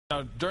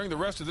Now, during the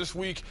rest of this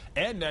week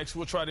and next,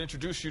 we'll try to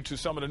introduce you to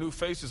some of the new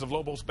faces of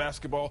Lobos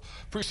basketball.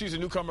 Preseason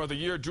newcomer of the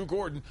year, Drew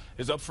Gordon,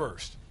 is up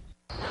first.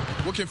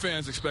 What can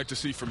fans expect to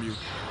see from you?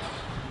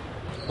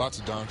 Lots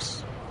of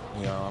dunks.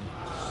 You know,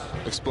 I'm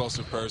an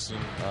explosive person.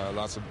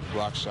 Lots of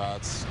block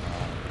shots,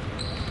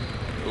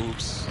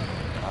 oops,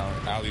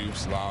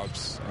 alley-oops,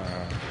 lobs.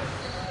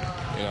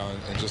 You know,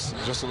 and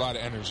just a lot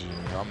of energy.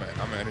 You know,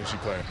 I'm an energy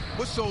player.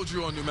 What sold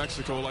you on New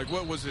Mexico? Like,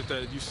 what was it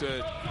that you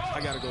said, I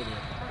got to go there?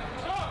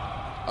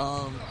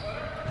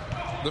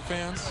 The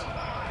fans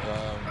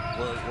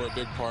were a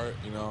big part.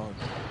 You know,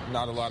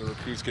 not a lot of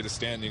recruits get a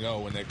standing O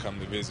when they come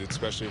to visit,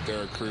 especially if they're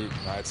a recruit.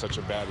 I had such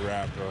a bad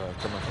rap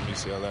coming from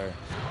UCLA.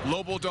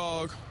 Lobo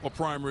dog or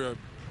prime rib?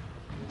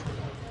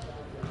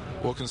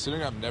 Well,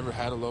 considering I've never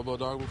had a Lobo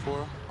dog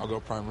before, I'll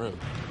go prime rib.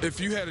 If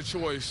you had a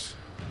choice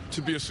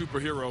to be a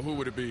superhero, who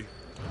would it be?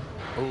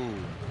 Ooh,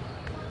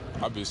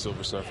 I'd be a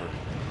Silver Surfer.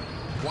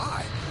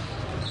 Why?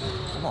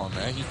 Come on,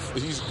 man.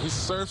 He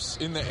surfs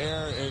in the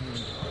air, and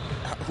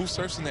who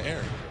surfs in the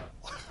air?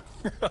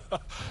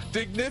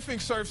 Dick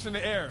Niffing surfs in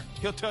the air.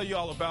 He'll tell you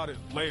all about it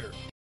later.